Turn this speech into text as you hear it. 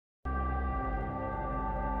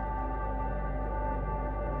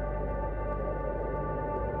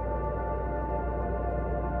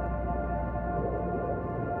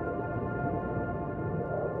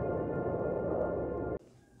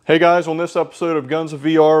Hey guys, on this episode of Guns of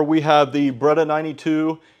VR, we have the Beretta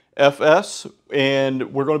 92 FS,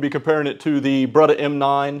 and we're going to be comparing it to the Beretta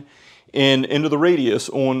M9 in Into the Radius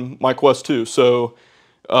on my Quest 2. So,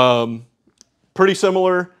 pretty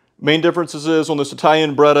similar. Main differences is on this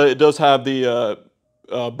Italian Beretta, it does have the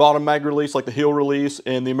bottom mag release, like the heel release,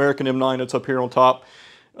 and the American M9 that's up here on top.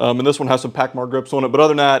 And this one has some Pacmar grips on it, but other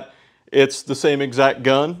than that, it's the same exact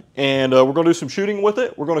gun, and we're going to do some shooting with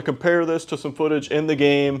it. We're going to compare this to some footage in the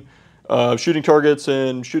game, shooting targets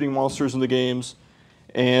and shooting monsters in the games,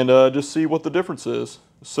 and just see what the difference is.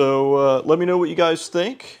 So let me know what you guys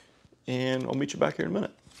think, and I'll meet you back here in a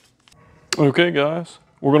minute. Okay guys,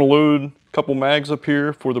 we're going to load a couple mags up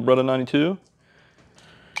here for the Beretta 92.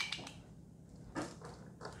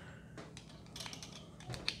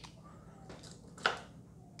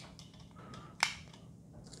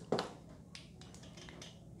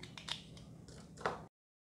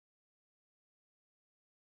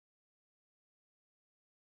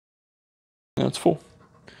 That's full.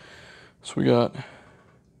 So we got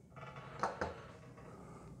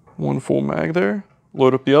one full mag there.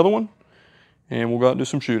 Load up the other one, and we'll go out and do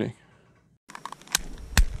some shooting.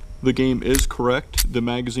 The game is correct. The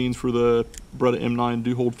magazines for the Beretta M9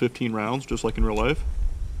 do hold 15 rounds, just like in real life.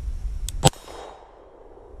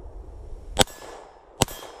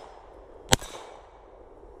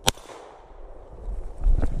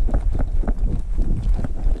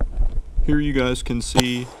 Here you guys can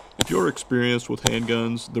see, if you're experienced with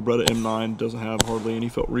handguns, the Beretta M9 doesn't have hardly any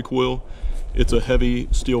felt recoil. It's a heavy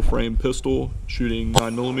steel frame pistol shooting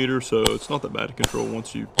 9mm, so it's not that bad to control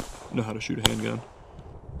once you know how to shoot a handgun.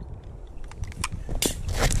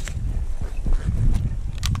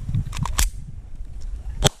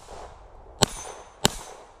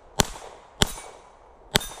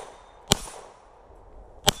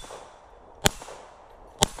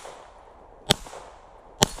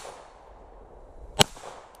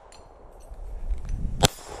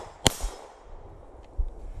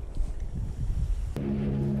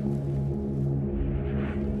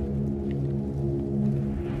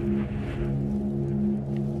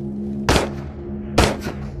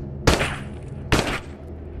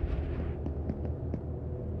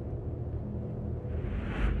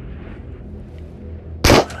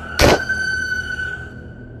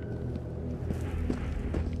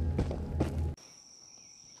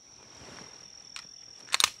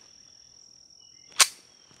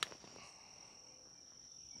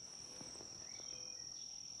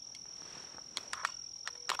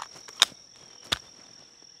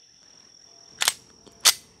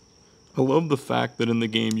 I love the fact that in the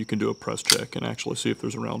game you can do a press check and actually see if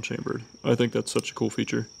there's a round chambered. I think that's such a cool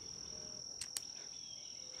feature.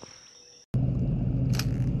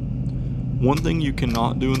 One thing you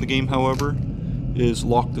cannot do in the game, however, is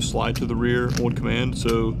lock the slide to the rear on command.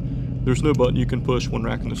 So there's no button you can push when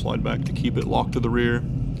racking the slide back to keep it locked to the rear.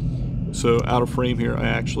 So out of frame here, I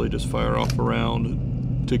actually just fire off a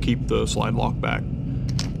round to keep the slide locked back.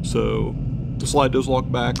 So the slide does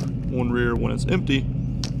lock back on rear when it's empty,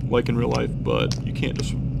 like in real life, but you can't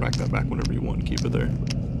just rack that back whenever you want and keep it there.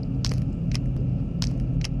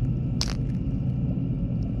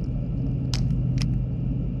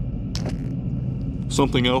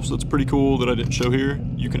 Something else that's pretty cool that I didn't show here,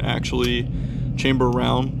 you can actually chamber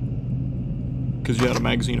around, because you had a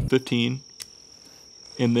magazine of 15,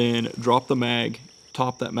 and then drop the mag,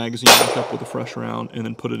 top that magazine back up with a fresh round, and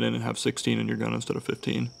then put it in and have 16 in your gun instead of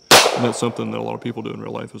 15. And that's something that a lot of people do in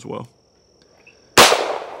real life as well.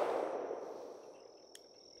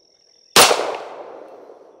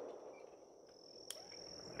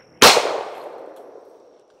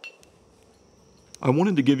 I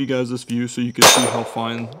wanted to give you guys this view so you could see how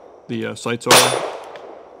fine the sights are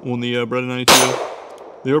on the Beretta 92.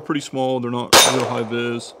 They are pretty small, they're not real high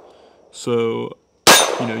vis, so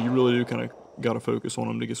you know, you really do kind of got to focus on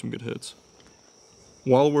them to get some good hits.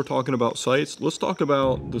 While we're talking about sights, let's talk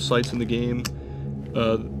about the sights in the game.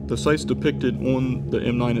 The sights depicted on the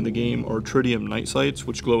M9 in the game are tritium night sights,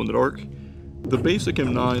 which glow in the dark. The basic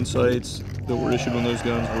M9 sights that were issued on those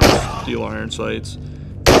guns were just steel iron sights.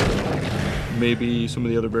 Maybe some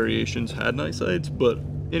of the other variations had night sights, but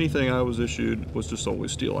anything I was issued was just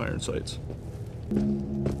always steel iron sights.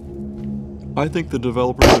 I think the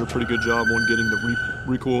developers did a pretty good job on getting the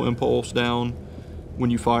recoil impulse down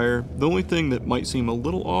when you fire. The only thing that might seem a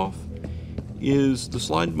little off is the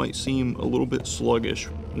slide might seem a little bit sluggish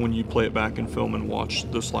when you play it back in film and watch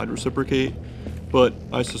the slide reciprocate, but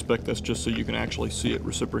I suspect that's just so you can actually see it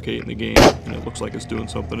reciprocate in the game and it looks like it's doing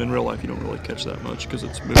something. In real life you don't really catch that much because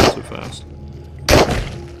it's moving so fast.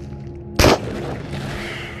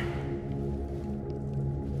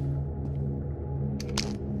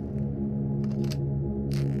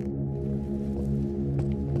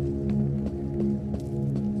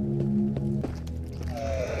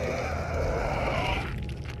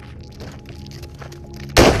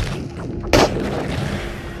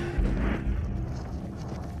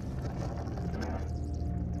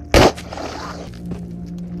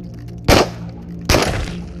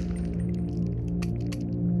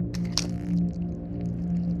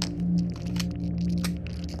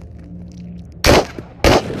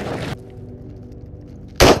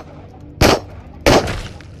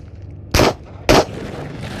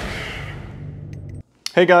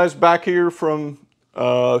 Hey guys, back here from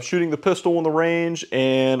shooting the pistol on the range,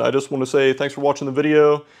 and I just want to say thanks for watching the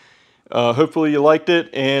video. Hopefully you liked it,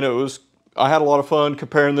 and I had a lot of fun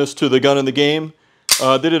comparing this to the gun in the game.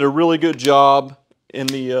 They did a really good job in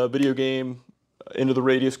the video game Into the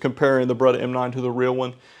Radius comparing the Beretta M9 to the real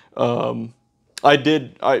one. I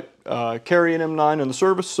carry an M9 in the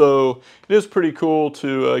service, so it is pretty cool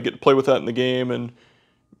to get to play with that in the game and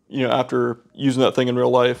after using that thing in real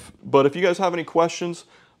life. But if you guys have any questions,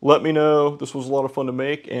 let me know. This was a lot of fun to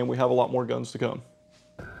make, and we have a lot more guns to come.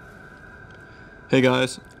 Hey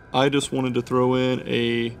guys, I just wanted to throw in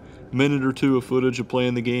a minute or two of footage of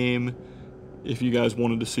playing the game. If you guys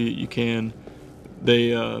wanted to see it, you can.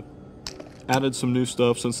 They added some new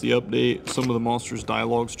stuff since the update. Some of the monsters'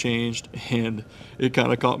 dialogues changed, and it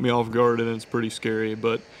kind of caught me off guard, and it's pretty scary,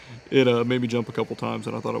 but it made me jump a couple times,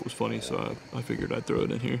 and I thought it was funny, so I figured I'd throw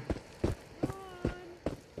it in here.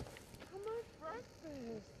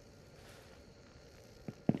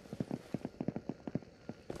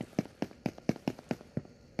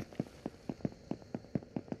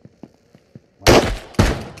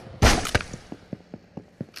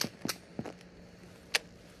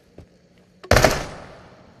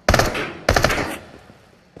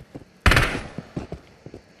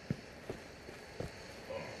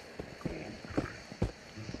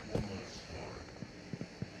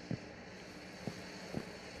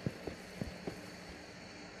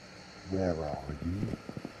 Where are you?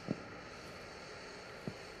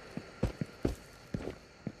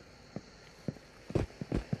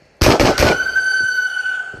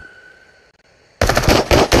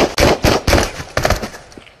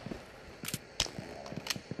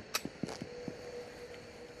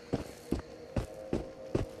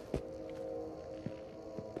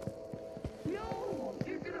 No,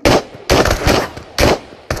 you're gonna.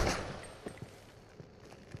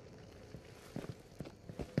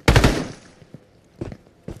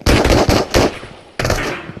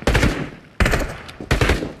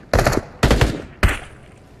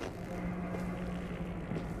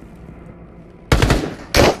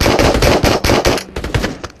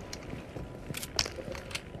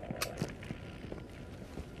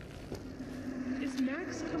 Is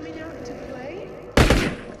Max coming out to play?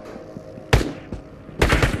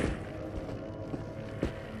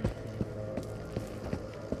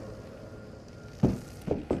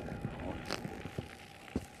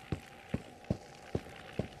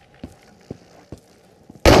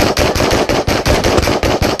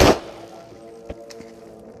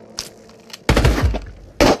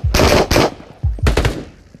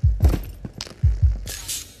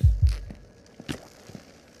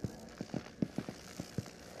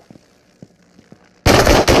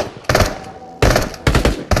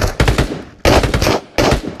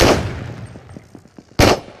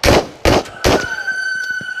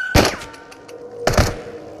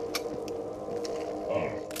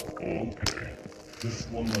 Okay. Just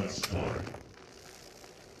one last time.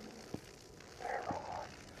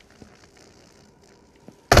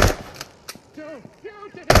 Don't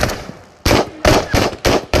shoot at him!